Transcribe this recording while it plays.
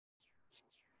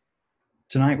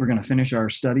Tonight, we're going to finish our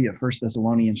study of 1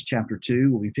 Thessalonians chapter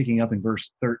 2. We'll be picking up in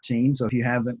verse 13. So if you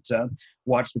haven't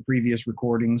watched the previous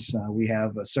recordings, we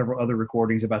have several other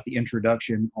recordings about the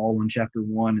introduction, all in chapter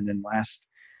 1. And then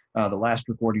the last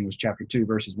recording was chapter 2,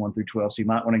 verses 1 through 12. So you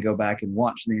might want to go back and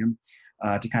watch them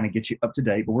to kind of get you up to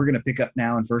date. But we're going to pick up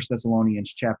now in 1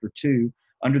 Thessalonians chapter 2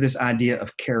 under this idea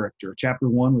of character. Chapter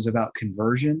 1 was about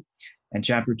conversion, and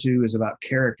chapter 2 is about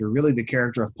character, really the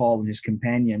character of Paul and his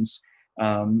companions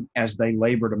as they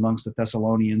labored amongst the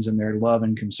Thessalonians and their love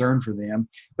and concern for them.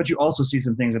 But you also see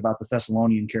some things about the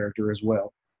Thessalonian character as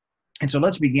well. And so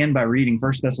let's begin by reading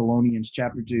 1 Thessalonians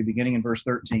chapter 2, beginning in verse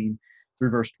 13 through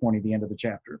verse 20, the end of the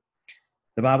chapter.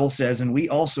 The Bible says, "And we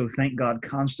also thank God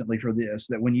constantly for this,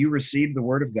 that when you received the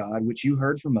word of God, which you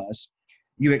heard from us,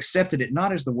 you accepted it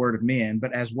not as the word of men,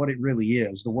 but as what it really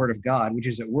is, the word of God, which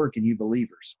is at work in you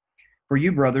believers. For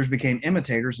you, brothers, became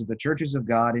imitators of the churches of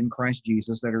God in Christ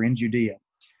Jesus that are in Judea.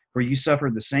 For you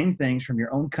suffered the same things from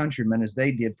your own countrymen as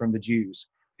they did from the Jews,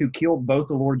 who killed both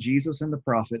the Lord Jesus and the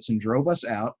prophets and drove us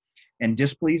out and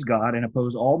displeased God and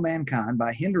opposed all mankind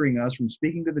by hindering us from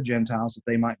speaking to the Gentiles that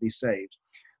they might be saved.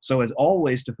 So as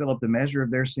always to fill up the measure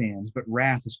of their sins, but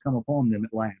wrath has come upon them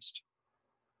at last.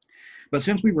 But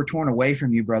since we were torn away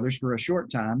from you, brothers, for a short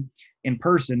time, in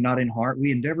person, not in heart,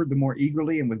 we endeavored the more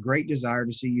eagerly and with great desire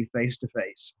to see you face to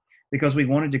face, because we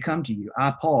wanted to come to you,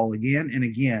 I, Paul, again and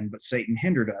again, but Satan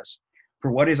hindered us. For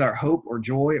what is our hope or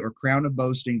joy or crown of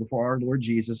boasting before our Lord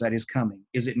Jesus at his coming?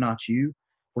 Is it not you?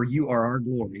 For you are our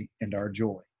glory and our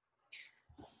joy."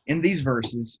 In these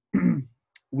verses,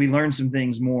 we learn some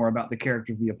things more about the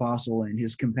character of the apostle and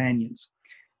his companions.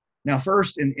 Now,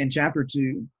 first, in chapter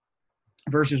 2,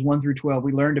 verses 1 through 12,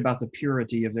 we learned about the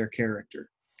purity of their character.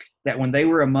 That when they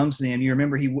were amongst them, you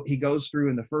remember he goes through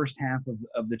in the first half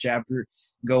of the chapter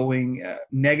going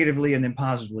negatively and then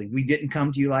positively. We didn't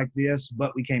come to you like this,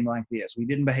 but we came like this. We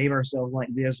didn't behave ourselves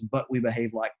like this, but we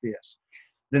behaved like this.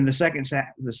 Then the second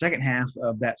half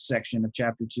of that section of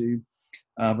chapter 2,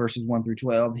 verses 1 through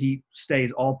 12, he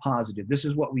stays all positive. This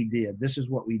is what we did. This is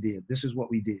what we did. This is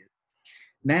what we did.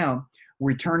 Now,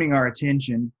 we're turning our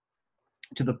attention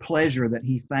to the pleasure that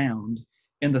he found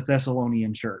in the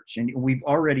Thessalonian church. And we've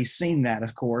already seen that,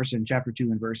 of course, in chapter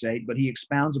 2 and verse 8, but he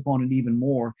expounds upon it even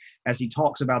more as he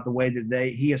talks about the way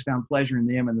that he has found pleasure in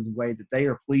them and the way that they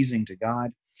are pleasing to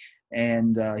God.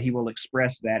 And he will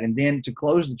express that. And then to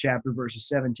close the chapter, verses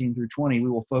 17 through 20, we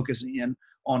will focus in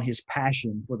on his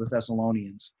passion for the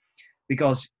Thessalonians.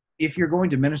 Because if you're going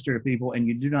to minister to people and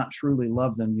you do not truly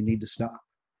love them, you need to stop.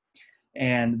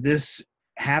 And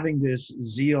having this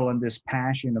zeal and this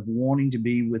passion of wanting to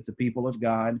be with the people of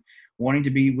God, wanting to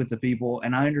be with the people,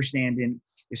 and I understand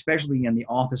especially in the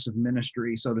office of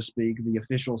ministry, so to speak, the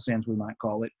official sense we might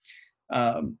call it,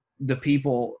 the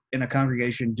people in a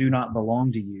congregation do not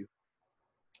belong to you,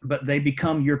 but they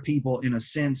become your people in a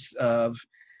sense of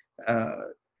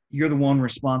you're the one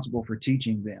responsible for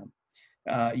teaching them.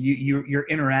 You're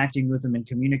interacting with them and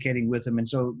communicating with them, and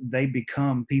so they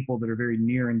become people that are very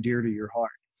near and dear to your heart.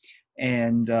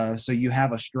 And so you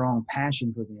have a strong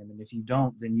passion for them. And if you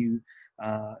don't, then you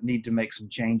need to make some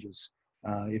changes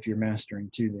if you're ministering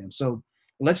to them. So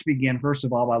let's begin, first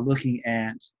of all, by looking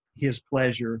at his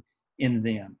pleasure in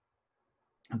them.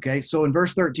 Okay, so in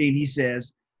verse 13, he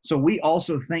says, "So we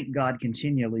also thank God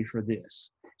continually for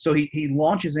this." So he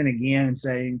launches in again and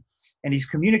saying, and he's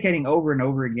communicating over and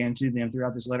over again to them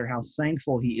throughout this letter how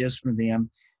thankful he is for them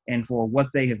and for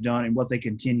what they have done and what they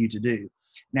continue to do.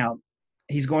 Now,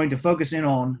 he's going to focus in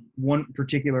on one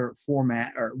particular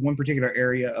format or one particular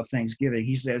area of thanksgiving.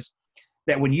 He says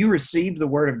that when you received the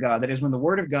word of God, that is when the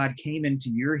word of God came into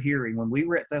your hearing, when we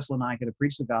were at Thessalonica to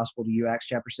preach the gospel to you, Acts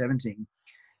chapter 17,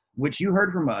 which you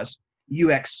heard from us,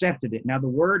 you accepted it. Now, the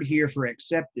word here for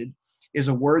accepted is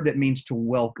a word that means to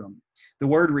welcome. The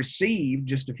word received,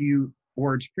 just a few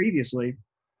words previously,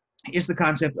 is the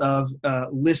concept of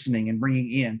listening and bringing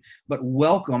in. But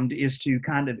welcomed is to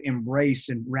kind of embrace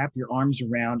and wrap your arms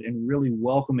around and really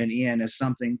welcome it in as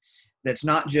something that's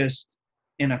not just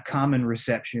in a common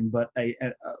reception, but a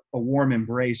warm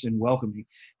embrace and welcoming.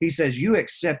 He says, you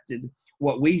accepted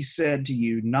what we said to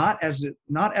you, not as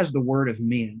the word of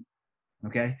men,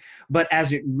 okay, but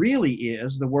as it really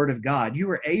is the word of God. You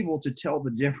were able to tell the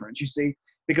difference, you see,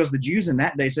 because the Jews in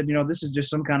that day said, this is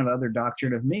just some kind of other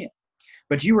doctrine of men.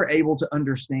 But you were able to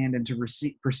understand and to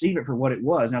perceive it for what it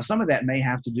was. Now, some of that may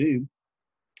have to do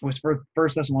with 1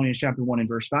 Thessalonians chapter 1 and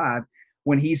verse 5,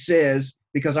 when he says,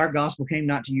 because our gospel came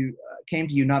to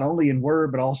you not only in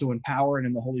word, but also in power and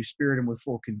in the Holy Spirit and with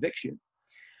full conviction.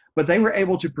 But they were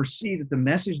able to perceive that the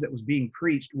message that was being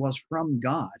preached was from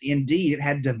God. Indeed, it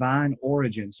had divine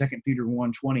origin, 2 Peter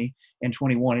 1:20 and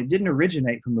 21. It didn't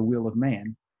originate from the will of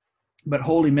man, but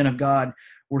holy men of God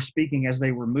were speaking as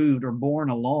they were moved or borne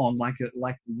along like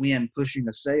wind pushing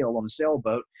a sail on a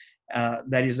sailboat.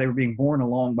 That is, they were being borne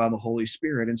along by the Holy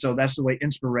Spirit. And so that's the way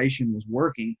inspiration was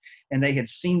working, and they had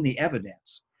seen the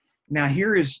evidence. Now,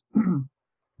 here is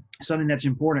something that's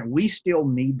important. We still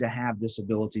need to have this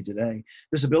ability today,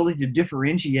 this ability to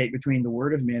differentiate between the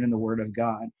word of men and the word of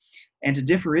God, and to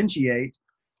differentiate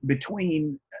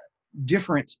between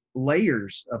different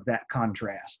layers of that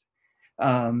contrast.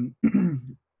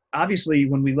 Obviously,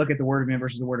 when we look at the word of men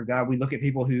versus the word of God, we look at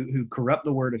people who corrupt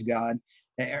the word of God,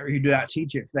 or who do not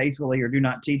teach it faithfully, or do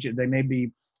not teach it. They may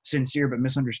be sincere but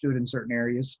misunderstood in certain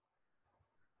areas.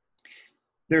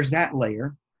 There's that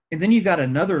layer. And then you've got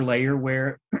another layer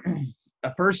where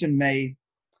a person may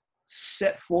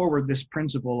set forward this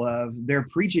principle of they're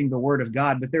preaching the word of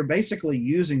God, but they're basically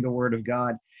using the word of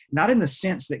God, not in the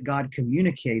sense that God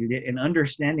communicated it and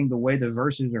understanding the way the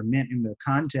verses are meant in their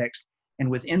context and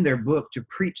within their book to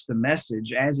preach the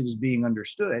message as it is being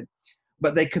understood,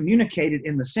 but they communicate it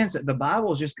in the sense that the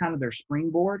Bible is just kind of their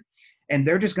springboard, and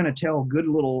they're just going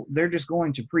to they're just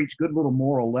going to preach good little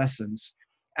moral lessons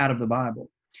out of the Bible.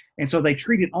 And so they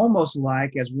treat it almost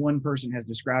like, as one person has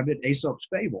described it, Aesop's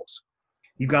fables.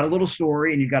 You've got a little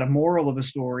story and you've got a moral of a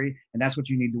story, and that's what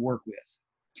you need to work with.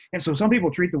 And so some people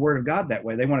treat the word of God that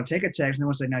way. They want to take a text and they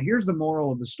want to say, now here's the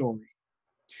moral of the story,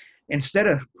 instead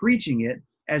of preaching it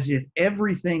as if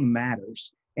everything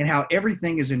matters and how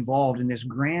everything is involved in this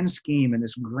grand scheme and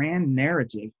this grand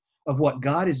narrative of what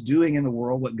God is doing in the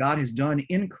world, what God has done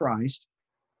in Christ,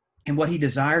 and what he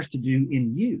desires to do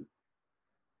in you.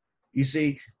 You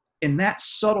see, in that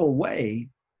subtle way,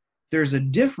 there's a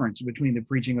difference between the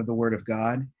preaching of the word of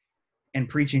God and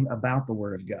preaching about the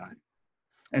word of God.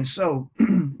 And so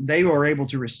they are able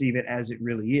to receive it as it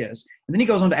really is. And then he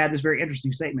goes on to add this very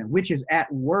interesting statement, which is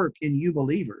at work in you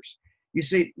believers. You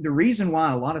see, the reason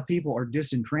why a lot of people are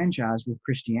disenfranchised with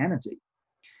Christianity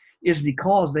is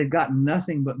because they've got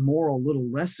nothing but moral little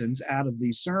lessons out of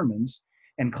these sermons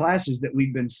and classes that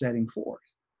we've been setting forth.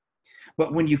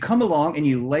 But when you come along and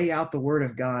you lay out the word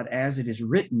of God as it is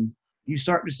written, you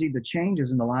start to see the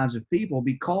changes in the lives of people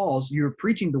because you're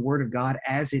preaching the word of God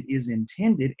as it is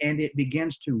intended, and it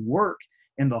begins to work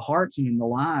in the hearts and in the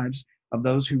lives of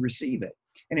those who receive it.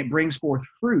 And it brings forth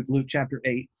fruit, Luke chapter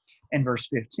 8 and verse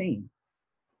 15.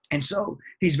 And so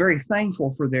he's very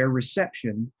thankful for their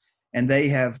reception, and they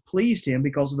have pleased him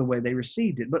because of the way they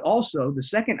received it. But also the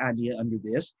second idea under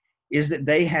this is that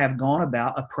they have gone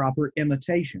about a proper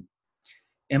imitation.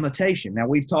 Imitation. Now,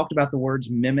 we've talked about the words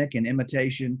mimic and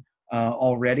imitation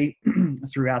already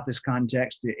throughout this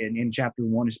context in chapter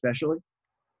 1 especially.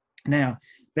 Now,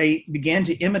 they began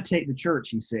to imitate the church,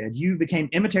 he said. You became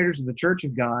imitators of the church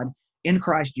of God in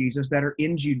Christ Jesus that are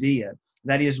in Judea.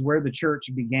 That is where the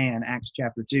church began, Acts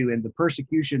chapter 2, and the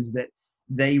persecutions that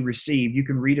they received. You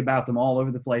can read about them all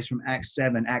over the place from Acts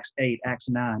 7, Acts 8, Acts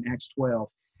 9, Acts 12.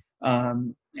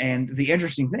 And the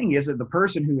interesting thing is that the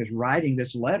person who is writing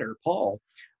this letter, Paul,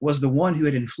 was the one who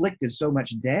had inflicted so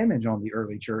much damage on the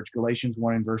early church. Galatians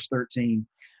 1 and verse 13,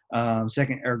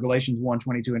 Galatians 1,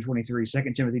 22 and 23,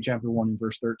 2 Timothy chapter 1 and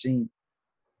verse 13.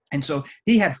 And so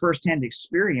he had firsthand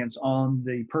experience on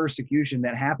the persecution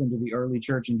that happened to the early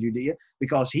church in Judea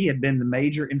because he had been the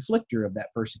major inflictor of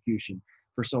that persecution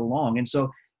for so long. And so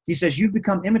he says, you've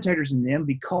become imitators in them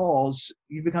because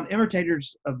you've become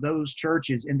imitators of those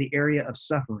churches in the area of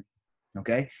suffering.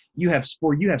 Okay? You have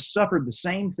suffered the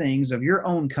same things of your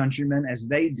own countrymen as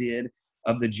they did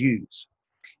of the Jews.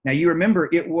 Now, you remember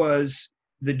it was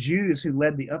the Jews who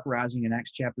led the uprising in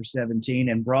Acts chapter 17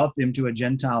 and brought them to a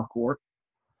Gentile court.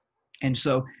 And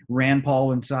so ran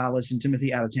Paul and Silas and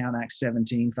Timothy out of town, Acts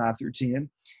 17, 5 through 10.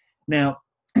 Now,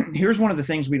 here's one of the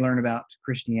things we learn about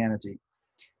Christianity.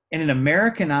 In an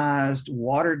Americanized,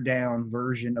 watered-down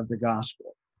version of the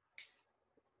gospel,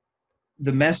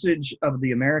 the message of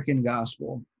the American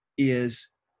gospel is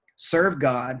serve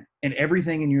God and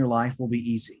everything in your life will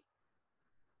be easy.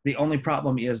 The only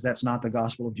problem is that's not the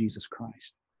gospel of Jesus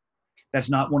Christ. That's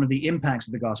not one of the impacts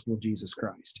of the gospel of Jesus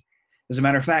Christ. As a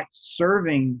matter of fact,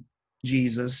 serving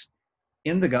Jesus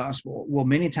in the gospel will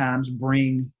many times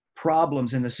bring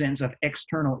problems in the sense of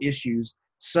external issues,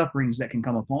 sufferings that can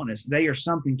come upon us. They are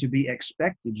something to be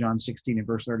expected, John 16 and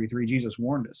verse 33, Jesus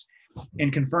warned us.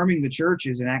 In confirming the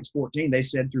churches in Acts 14, they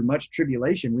said, through much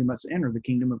tribulation, we must enter the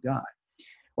kingdom of God.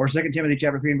 Or 2 Timothy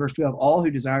chapter 3 and verse 12, all who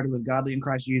desire to live godly in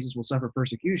Christ Jesus will suffer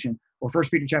persecution. Or 1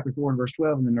 Peter chapter 4 and verse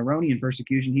 12, in the Neronian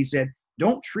persecution, he said,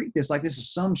 don't treat this like this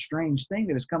is some strange thing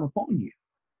that has come upon you.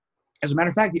 As a matter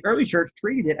of fact, the early church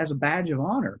treated it as a badge of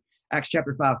honor. Acts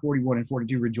chapter 5, 41 and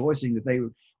 42, rejoicing that they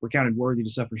were counted worthy to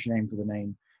suffer shame for the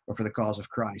name or for the cause of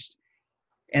Christ.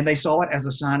 And they saw it as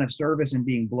a sign of service and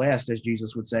being blessed, as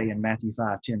Jesus would say in Matthew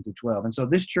 5, 10 through 12. And so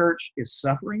this church is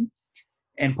suffering.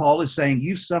 And Paul is saying,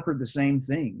 you've suffered the same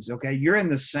things, okay? You're in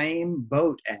the same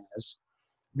boat as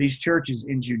these churches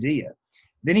in Judea.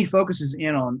 Then he focuses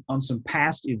in on some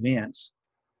past events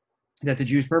that the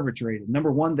Jews perpetrated.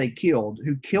 Number one,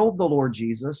 who killed the Lord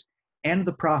Jesus and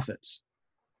the prophets.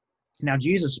 Now,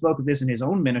 Jesus spoke of this in his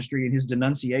own ministry, in his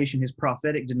denunciation, his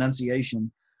prophetic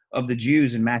denunciation of the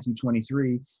Jews in Matthew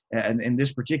 23, and in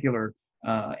this particular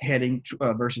heading,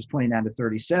 verses 29 to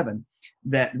 37,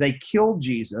 that they killed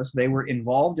Jesus. They were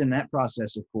involved in that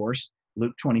process, of course.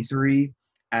 Luke 23,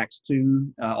 Acts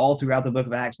 2, all throughout the book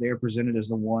of Acts, they are presented as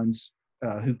the ones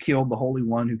who killed the Holy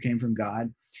One who came from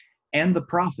God, and the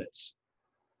prophets.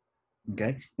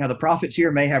 Okay, now the prophets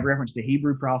here may have reference to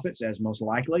Hebrew prophets, as most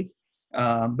likely,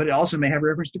 but it also may have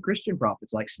reference to Christian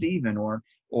prophets like Stephen or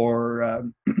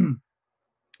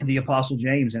the Apostle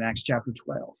James in Acts chapter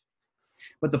 12.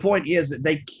 But the point is that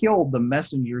they killed the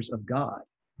messengers of God.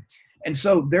 And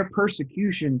so their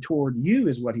persecution toward you,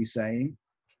 is what he's saying,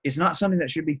 is not something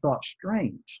that should be thought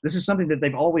strange. This is something that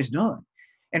they've always done.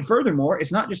 And furthermore,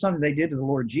 it's not just something they did to the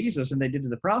Lord Jesus and they did to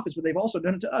the prophets, but they've also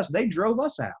done it to us. They drove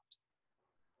us out,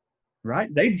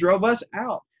 right? They drove us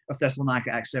out of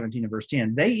Thessalonica, Acts 17 and verse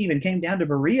 10. They even came down to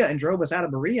Berea and drove us out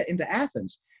of Berea into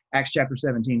Athens, Acts chapter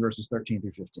 17, verses 13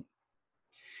 through 15.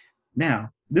 Now,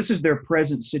 this is their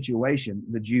present situation,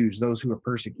 the Jews, those who are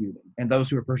persecuting, and those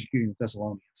who are persecuting the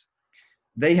Thessalonians.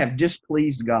 They have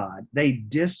displeased God. They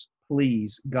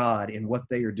displease God in what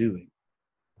they are doing.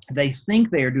 They think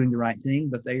they are doing the right thing,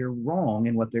 but they are wrong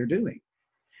in what they're doing.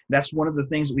 That's one of the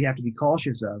things that we have to be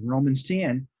cautious of. Romans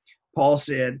 10, Paul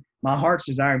said, my heart's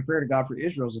desire and prayer to God for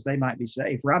Israel is that they might be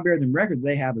saved. For I bear them record that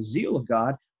they have a zeal of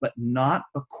God, but not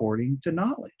according to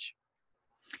knowledge.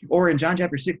 Or in John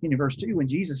chapter 16 and verse 2, when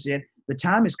Jesus said, the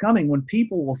time is coming when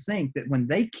people will think that when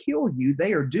they kill you,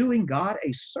 they are doing God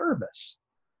a service.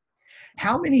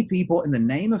 How many people in the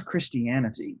name of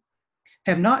Christianity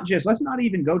have not just, let's not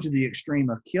even go to the extreme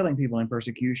of killing people in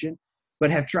persecution, but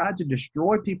have tried to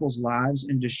destroy people's lives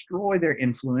and destroy their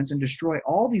influence and destroy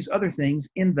all these other things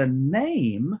in the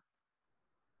name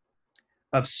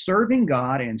of serving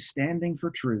God and standing for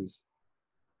truth,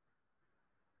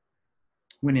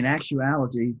 when in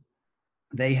actuality,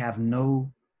 they have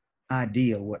no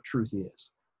idea what truth is.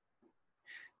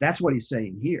 That's what he's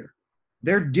saying here.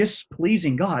 They're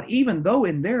displeasing God. Even though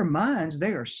in their minds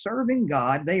they are serving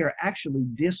God, they are actually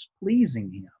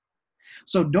displeasing him.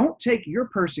 So don't take your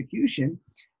persecution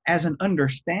as an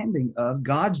understanding of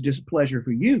God's displeasure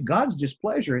for you. God's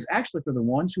displeasure is actually for the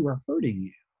ones who are hurting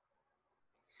you.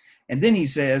 And then he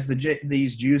says,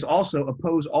 these Jews also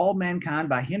oppose all mankind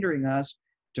by hindering us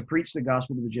to preach the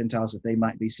gospel to the Gentiles that they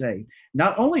might be saved.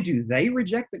 Not only do they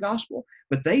reject the gospel,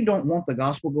 but they don't want the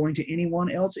gospel going to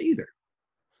anyone else either.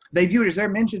 They view it as their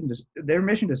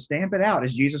mission to stamp it out,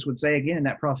 as Jesus would say again in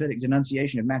that prophetic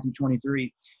denunciation of Matthew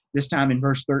 23, this time in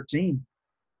verse 13,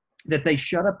 that they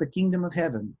shut up the kingdom of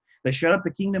heaven, they shut up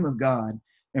the kingdom of God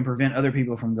and prevent other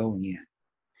people from going in.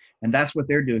 And that's what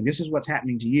they're doing. This is what's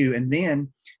happening to you. And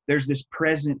then there's this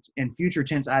present and future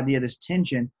tense idea, this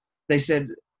tension. They said,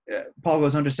 Paul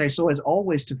goes on to say, so as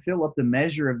always to fill up the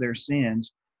measure of their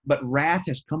sins, but wrath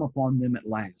has come upon them at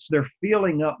last. They're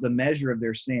filling up the measure of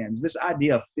their sins. This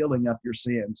idea of filling up your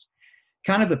sins,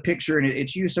 kind of the picture, and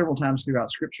it's used several times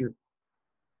throughout Scripture,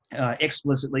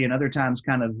 explicitly and other times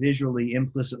kind of visually,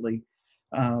 implicitly.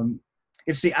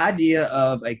 It's the idea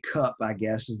of a cup, I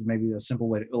guess, is maybe a simple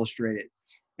way to illustrate it.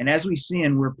 And as we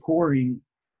sin, we're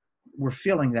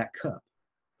filling that cup.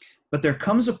 But there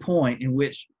comes a point in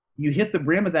which you hit the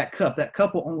brim of that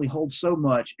cup will only hold so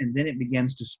much, and then it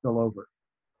begins to spill over.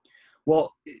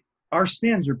 Well, our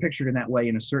sins are pictured in that way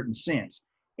in a certain sense.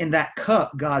 In that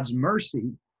cup, God's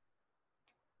mercy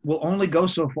will only go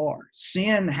so far.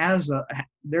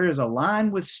 There is a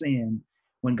line with sin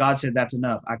when God said, that's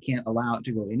enough. I can't allow it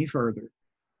to go any further.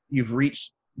 You've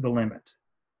reached the limit.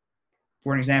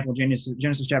 For an example,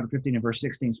 Genesis chapter 15 and verse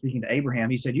 16, speaking to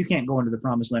Abraham, he said, you can't go into the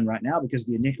promised land right now because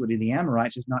the iniquity of the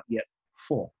Amorites is not yet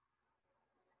full.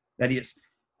 That is,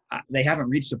 they haven't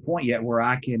reached a point yet where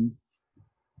I can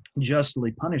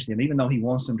justly punish them, even though he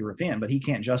wants them to repent, but he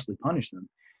can't justly punish them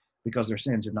because their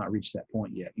sins have not reached that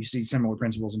point yet. You see similar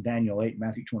principles in Daniel 8,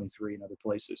 Matthew 23, and other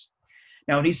places.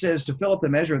 Now, when he says to fill up the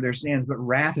measure of their sins, but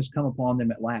wrath has come upon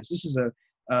them at last. This is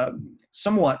a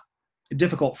somewhat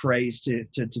difficult phrase to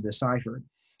decipher.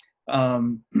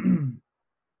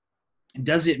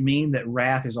 Does it mean that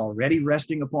wrath is already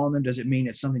resting upon them? Does it mean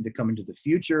it's something to come into the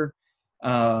future? There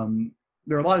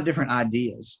are a lot of different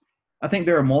ideas. I think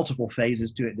there are multiple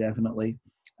phases to it, definitely.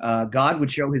 God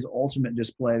would show his ultimate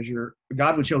displeasure.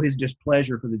 God would show his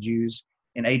displeasure for the Jews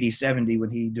in AD 70 when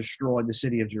he destroyed the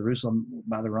city of Jerusalem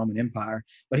by the Roman Empire.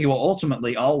 But he will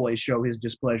ultimately always show his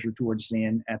displeasure towards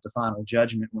sin at the final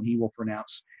judgment when he will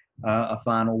pronounce a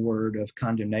final word of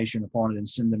condemnation upon it and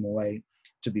send them away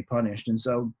to be punished. And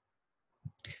so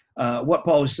what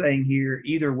Paul is saying here,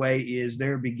 either way, is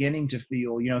they're beginning to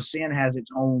feel, sin has its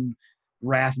own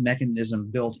wrath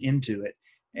mechanism built into it,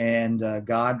 and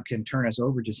God can turn us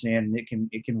over to sin, and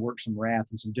it can work some wrath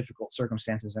and some difficult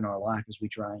circumstances in our life as we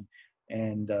try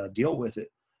and deal with it,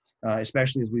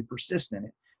 especially as we persist in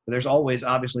it. But there's always,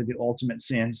 obviously, the ultimate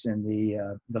sense and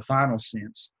the final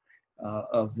sense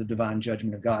of the divine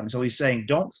judgment of God. And so he's saying,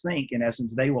 don't think, in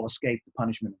essence, they will escape the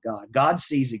punishment of God. God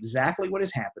sees exactly what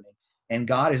is happening, and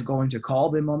God is going to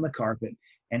call them on the carpet,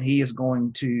 and he is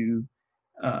going to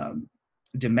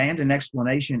demand an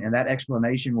explanation, and that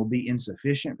explanation will be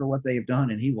insufficient for what they have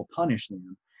done, and he will punish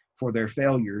them for their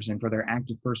failures and for their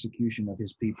active persecution of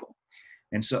his people.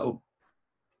 And so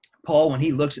Paul, when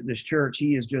he looks at this church,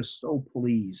 he is just so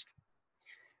pleased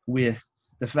with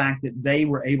the fact that they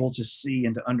were able to see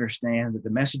and to understand that the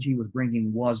message he was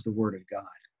bringing was the word of God.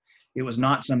 It was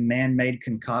not some man-made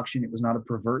concoction. It was not a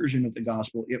perversion of the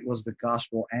gospel. It was the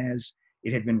gospel as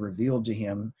it had been revealed to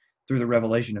him through the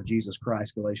revelation of Jesus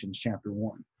Christ, Galatians chapter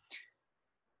 1.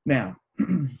 Now,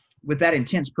 with that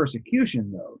intense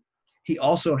persecution, though, he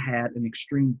also had an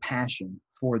extreme passion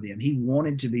for them. He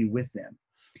wanted to be with them.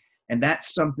 And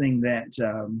that's something that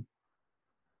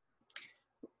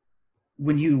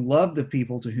when you love the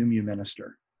people to whom you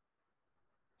minister,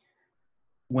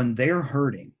 when they're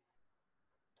hurting,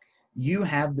 you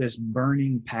have this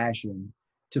burning passion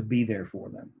to be there for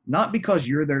them. Not because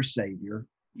you're their savior.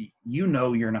 You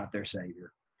know you're not their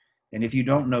savior. And if you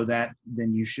don't know that,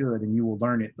 then you should, and you will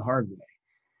learn it the hard way.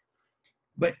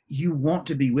 But you want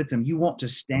to be with them. You want to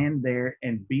stand there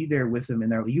and be there with them.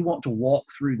 You want to walk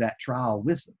through that trial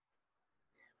with them.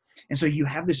 And so you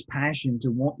have this passion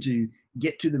to want to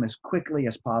get to them as quickly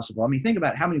as possible. I mean, think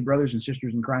about how many brothers and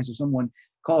sisters in Christ, if someone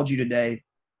called you today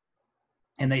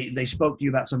and they spoke to you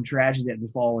about some tragedy that had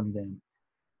befallen them,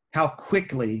 how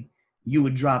quickly you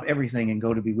would drop everything and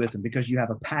go to be with them because you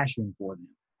have a passion for them.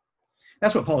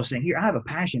 That's what Paul is saying here. I have a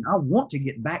passion. I want to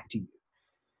get back to you.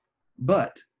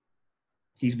 But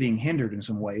he's being hindered in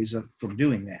some ways from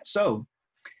doing that. So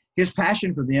his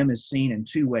passion for them is seen in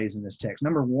two ways in this text.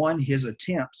 Number one, his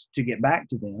attempts to get back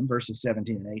to them, verses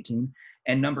 17 and 18.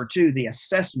 And number two, the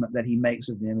assessment that he makes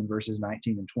of them in verses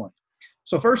 19 and 20.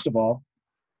 So first of all,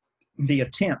 the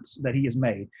attempts that he has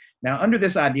made. Now, under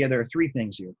this idea, there are three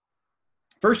things here.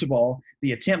 First of all,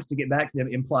 the attempts to get back to them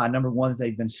imply, number one, that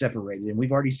they've been separated. And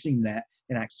we've already seen that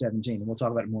in Acts 17. And we'll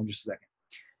talk about it more in just a second.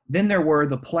 Then there were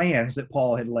the plans that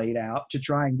Paul had laid out to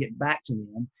try and get back to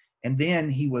them. And then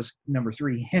he was, number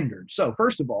three, hindered. So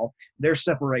first of all, there's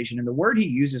separation. And the word he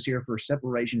uses here for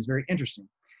separation is very interesting.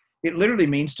 It literally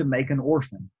means to make an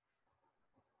orphan.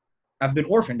 I've been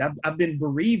orphaned. I've been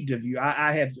bereaved of you.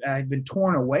 I've been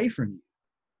torn away from you.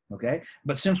 Okay.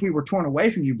 But since we were torn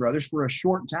away from you, brothers, for a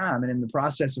short time, and in the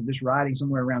process of this writing,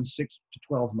 somewhere around 6 to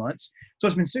 12 months. So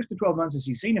it's been 6 to 12 months since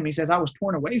he's seen him. He says, I was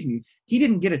torn away from you. He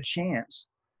didn't get a chance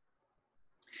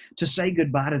to say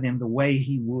goodbye to them the way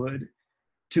he would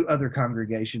to other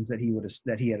congregations that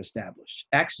he had established.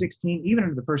 Acts 16, even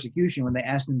under the persecution, when they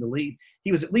asked him to leave,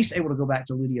 he was at least able to go back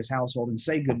to Lydia's household and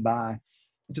say goodbye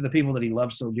to the people that he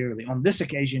loved so dearly. On this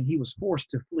occasion, he was forced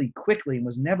to flee quickly and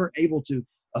was never able to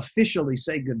officially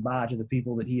say goodbye to the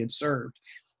people that he had served.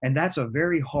 And that's a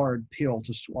very hard pill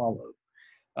to swallow.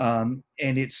 And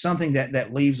it's something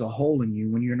that leaves a hole in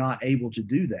you when you're not able to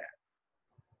do that.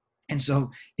 And so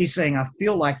he's saying, I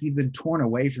feel like you've been torn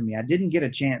away from me. I didn't get a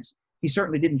chance. He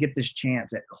certainly didn't get this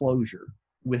chance at closure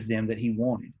with them that he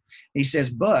wanted. He says,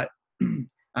 but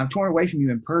I'm torn away from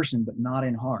you in person, but not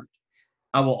in heart.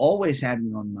 I will always have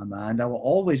you on my mind. I will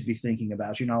always be thinking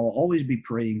about you, and I will always be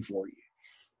praying for you.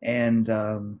 And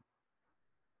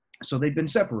so they've been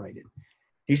separated.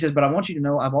 He says, but I want you to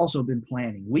know I've also been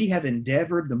planning. We have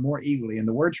endeavored the more eagerly, and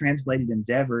the word translated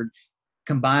endeavored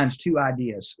combines two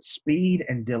ideas, speed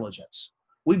and diligence.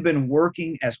 We've been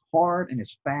working as hard and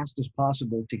as fast as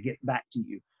possible to get back to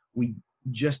you. We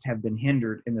just have been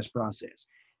hindered in this process.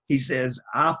 He says,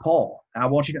 Paul, I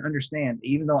want you to understand,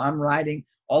 even though I'm writing,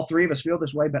 all three of us feel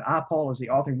this way, but Paul, as the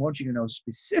author, want you to know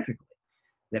specifically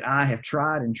that I have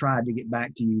tried to get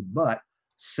back to you, but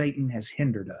Satan has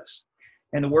hindered us.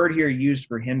 And the word here used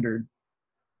for hindered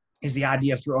is the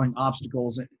idea of throwing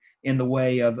obstacles in the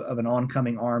way of an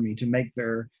oncoming army to make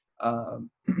their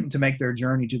to make their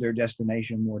journey to their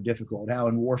destination more difficult. How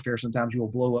in warfare sometimes you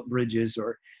will blow up bridges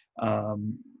or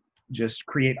um, just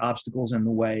create obstacles in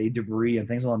the way, debris and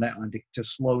things along that line to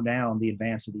slow down the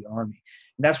advance of the army.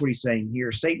 And that's what he's saying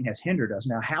here. Satan has hindered us.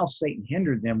 Now, how Satan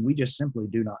hindered them, we just simply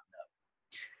do not know.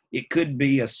 It could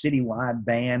be a citywide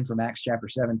ban from Acts chapter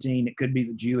 17. It could be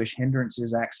the Jewish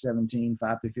hindrances, Acts 17,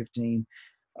 5-15.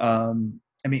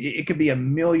 I mean, it could be a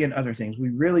million other things. We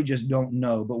really just don't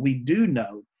know. But we do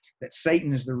know that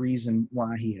Satan is the reason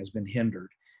why he has been hindered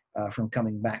from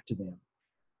coming back to them.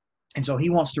 And so he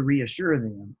wants to reassure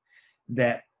them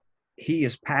that he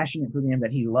is passionate for them,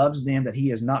 that he loves them, that he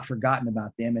has not forgotten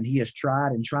about them, and he has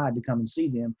tried and tried to come and see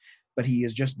them, but he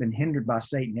has just been hindered by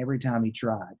Satan every time he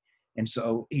tried. And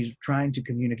so he's trying to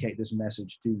communicate this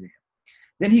message to them.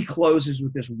 Then he closes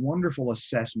with this wonderful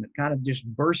assessment, kind of just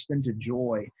bursts into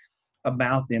joy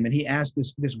about them. And he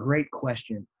asks this great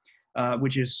question,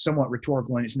 which is somewhat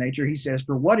rhetorical in its nature. He says,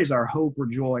 "For what is our hope or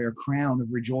joy or crown of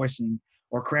rejoicing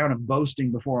or crown of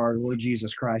boasting before our Lord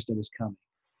Jesus Christ at his coming?"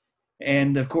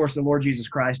 And of course, the Lord Jesus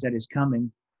Christ at his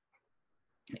coming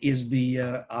is the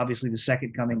obviously the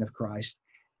second coming of Christ.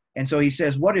 And so he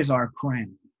says, what is our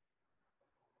crown?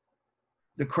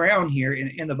 The crown here,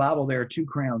 in the Bible, there are two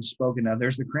crowns spoken of.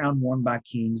 There's the crown worn by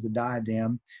kings, the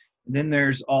diadem. And then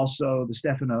there's also the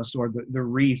Stephanos, or the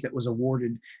wreath that was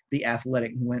awarded the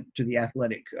athletic, went to the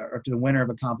athletic, or to the winner of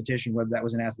a competition, whether that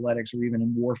was in athletics or even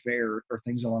in warfare or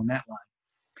things along that line.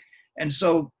 And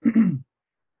so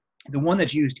the one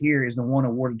that's used here is the one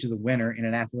awarded to the winner in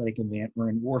an athletic event or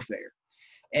in warfare.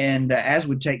 And as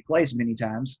would take place many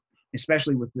times,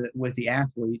 especially with the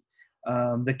athlete,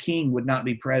 the king would not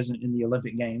be present in the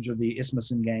Olympic Games or the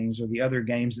Isthmian Games or the other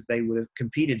games that they would have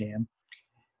competed in.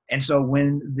 And so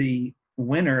when the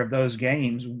winner of those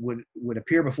games would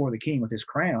appear before the king with his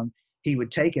crown, he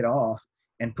would take it off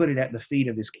and put it at the feet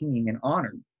of his king in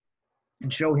honor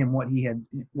and show him what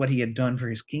he had done for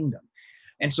his kingdom.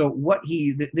 And so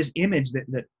this image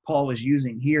that Paul is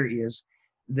using here is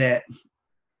that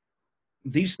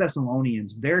these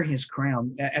Thessalonians, they're his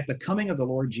crown. At the coming of the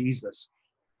Lord Jesus,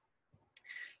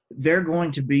 they're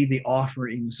going to be the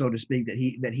offering, so to speak, that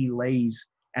he lays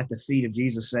at the feet of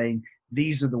Jesus, saying,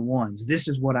 these are the ones. This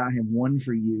is what I have won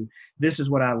for you. This is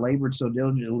what I labored so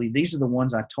diligently. These are the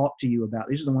ones I talked to you about.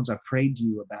 These are the ones I prayed to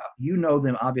you about. You know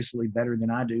them obviously better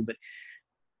than I do, but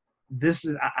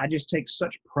I just take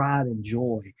such pride and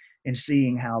joy in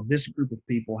seeing how this group of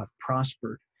people have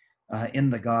prospered in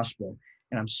the gospel.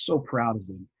 And I'm so proud of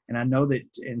them. And I know that,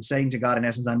 in saying to God, in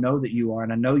essence, I know that you are,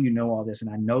 and I know you know all this,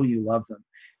 and I know you love them.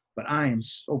 But I am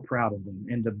so proud of them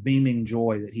and the beaming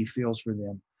joy that he feels for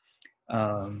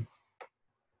them.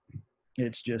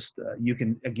 It's just, you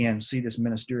can, again, see this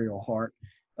ministerial heart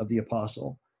of the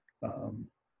apostle.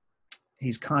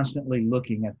 He's constantly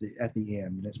looking at the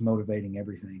end, and it's motivating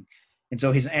everything. And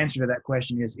so his answer to that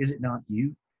question is it not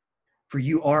you? For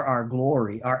you are our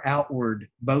glory, our outward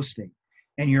boasting,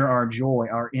 and you're our joy,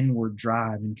 our inward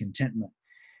drive and contentment.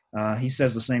 He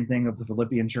says the same thing of the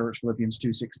Philippian church, Philippians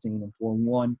 2:16 and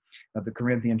 4:1, of the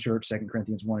Corinthian church, 2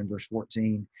 Corinthians 1 and verse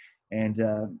 14. And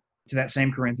to that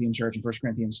same Corinthian church in 1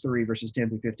 Corinthians 3, verses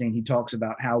 10-15, he talks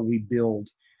about how you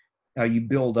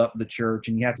build up the church,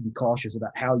 and you have to be cautious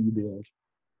about how you build,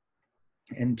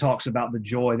 and talks about the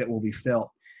joy that will be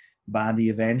felt by the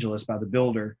evangelist, by the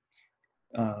builder,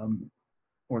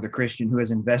 or the Christian who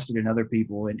has invested in other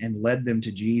people and led them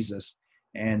to Jesus.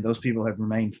 And those people have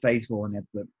remained faithful, and at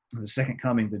the second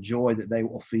coming, the joy that they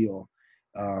will feel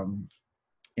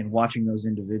in watching those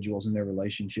individuals in their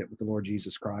relationship with the Lord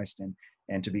Jesus Christ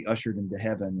and to be ushered into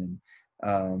heaven.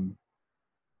 And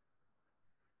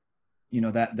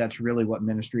that's really what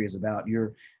ministry is about.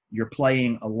 You're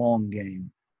playing a long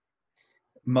game.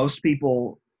 Most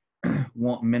people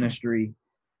want ministry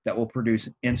that will produce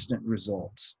instant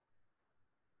results.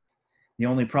 The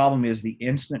only problem is the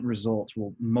instant results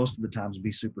will most of the times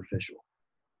be superficial.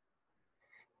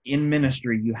 In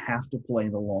ministry, you have to play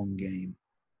the long game.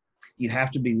 You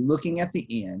have to be looking at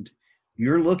the end.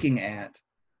 You're looking at,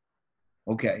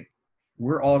 okay,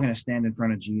 we're all going to stand in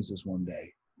front of Jesus one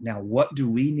day. Now, what do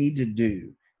we need to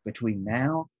do between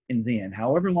now and then,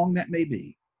 however long that may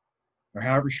be, or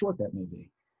however short that may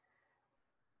be?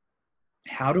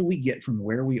 How do we get from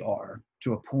where we are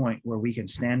to a point where we can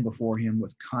stand before him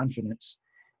with confidence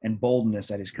and boldness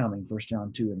at his coming? 1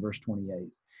 John 2 and verse 28.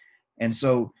 And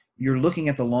so you're looking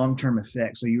at the long-term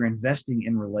effect. So you're investing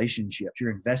in relationships.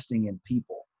 You're investing in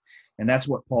people. And that's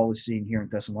what Paul is seeing here in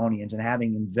Thessalonians. And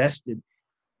having invested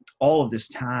all of this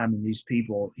time in these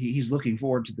people, he's looking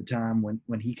forward to the time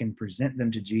when he can present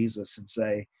them to Jesus and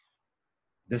say,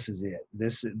 this is it.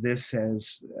 This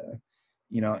has,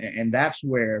 and that's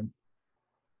where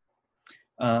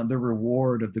the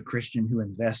reward of the Christian who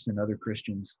invests in other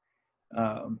Christians,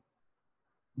 um,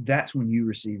 that's when you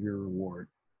receive your reward.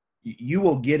 You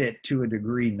will get it to a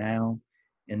degree now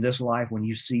in this life when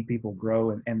you see people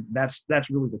grow, and that's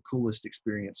really the coolest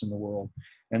experience in the world,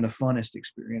 and the funnest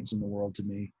experience in the world to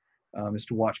me, is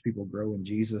to watch people grow in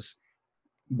Jesus.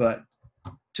 But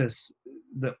to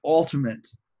the ultimate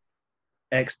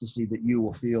ecstasy that you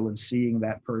will feel in seeing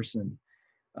that person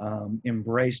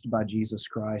embraced by Jesus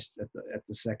Christ at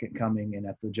the second coming and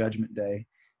at the judgment day,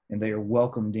 and they are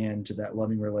welcomed into that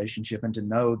loving relationship, and to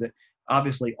know that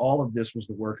obviously all of this was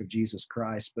the work of Jesus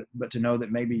Christ, but to know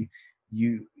that maybe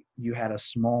you had a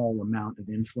small amount of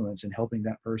influence in helping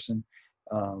that person,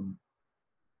 um,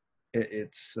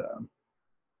 it's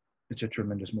a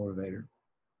tremendous motivator.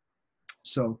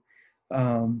 So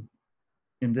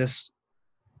in this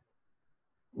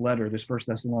letter, this First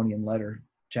Thessalonian letter,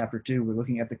 chapter 2, we're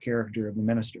looking at the character of the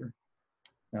minister.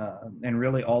 And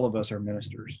really, all of us are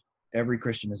ministers. Every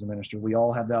Christian is a minister. We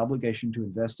all have the obligation to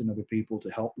invest in other people, to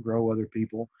help grow other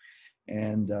people,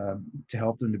 and to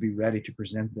help them to be ready to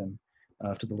present them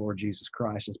to the Lord Jesus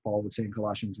Christ, as Paul would say in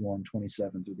Colossians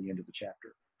 1:27 through the end of the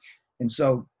chapter. And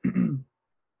so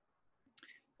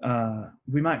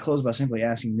we might close by simply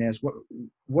asking this: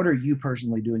 what are you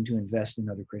personally doing to invest in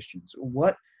other Christians?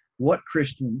 What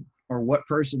Christian or what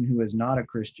person who is not a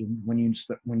Christian, when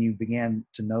you began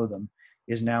to know them,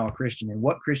 is now a Christian? And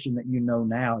what Christian that you know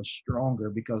now is stronger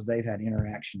because they've had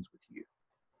interactions with you?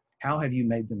 How have you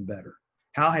made them better?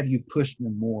 How have you pushed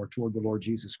them more toward the Lord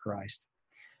Jesus Christ?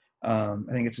 I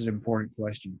think it's an important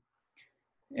question.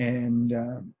 And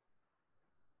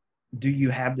do you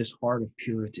have this heart of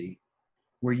purity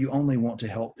where you only want to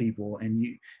help people, and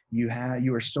you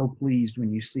are so pleased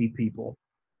when you see people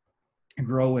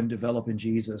grow and develop in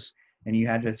Jesus, and you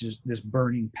have this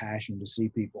burning passion to see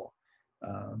people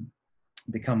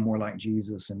become more like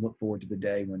Jesus, and look forward to the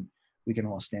day when we can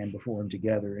all stand before him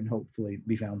together and hopefully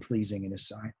be found pleasing in his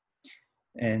sight.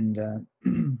 And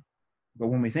but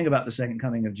when we think about the second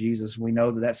coming of Jesus, we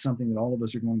know that that's something that all of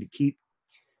us are going to keep,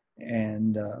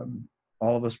 and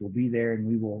all of us will be there, and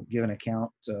we will give an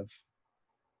account of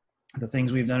the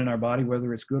things we've done in our body,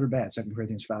 whether it's good or bad. 2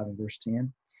 Corinthians 5 and verse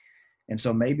 10. And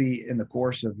so maybe in the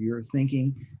course of your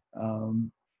thinking,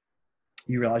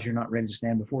 you realize you're not ready to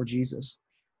stand before Jesus.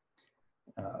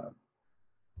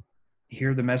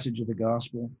 Hear the message of the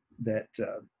gospel that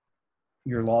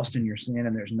you're lost in your sin,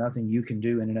 and there's nothing you can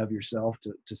do in and of yourself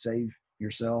to save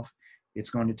yourself.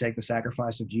 It's going to take the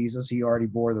sacrifice of Jesus. He already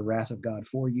bore the wrath of God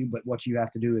for you, but what you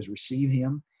have to do is receive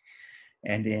him.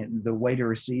 And the way to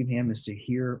receive him is to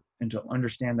hear and to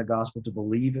understand the gospel, to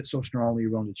believe it so strongly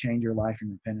you're willing to change your life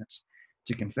in repentance,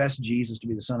 to confess Jesus to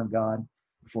be the Son of God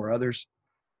for others,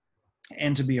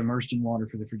 and to be immersed in water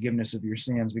for the forgiveness of your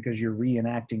sins, because you're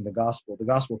reenacting the gospel. The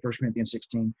gospel of 1 Corinthians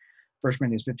 16, 1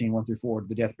 Corinthians 15, 1 through 4,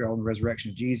 the death, burial, and the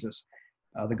resurrection of Jesus.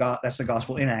 That's the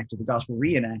gospel enacted. The gospel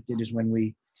reenacted is when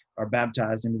we are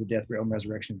baptized into the death, burial, and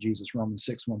resurrection of Jesus, Romans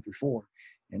 6, 1 through 4.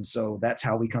 And so that's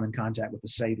how we come in contact with the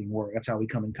saving word. That's how we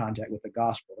come in contact with the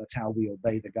gospel. That's how we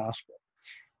obey the gospel.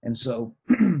 And so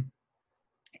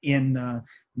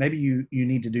maybe you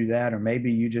need to do that, or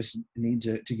maybe you just need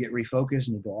to get refocused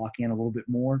and to lock in a little bit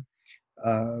more.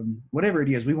 Whatever it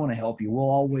is, we want to help you. We'll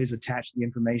always attach the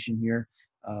information here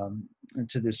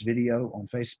to this video on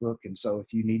Facebook. And so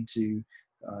if you need to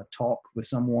talk with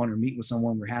someone or meet with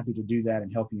someone, we're happy to do that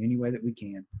and help you any way that we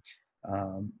can.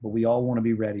 But we all want to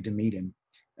be ready to meet him.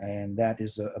 And that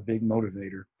is a big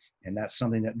motivator. And that's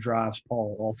something that drives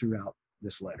Paul all throughout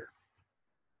this letter.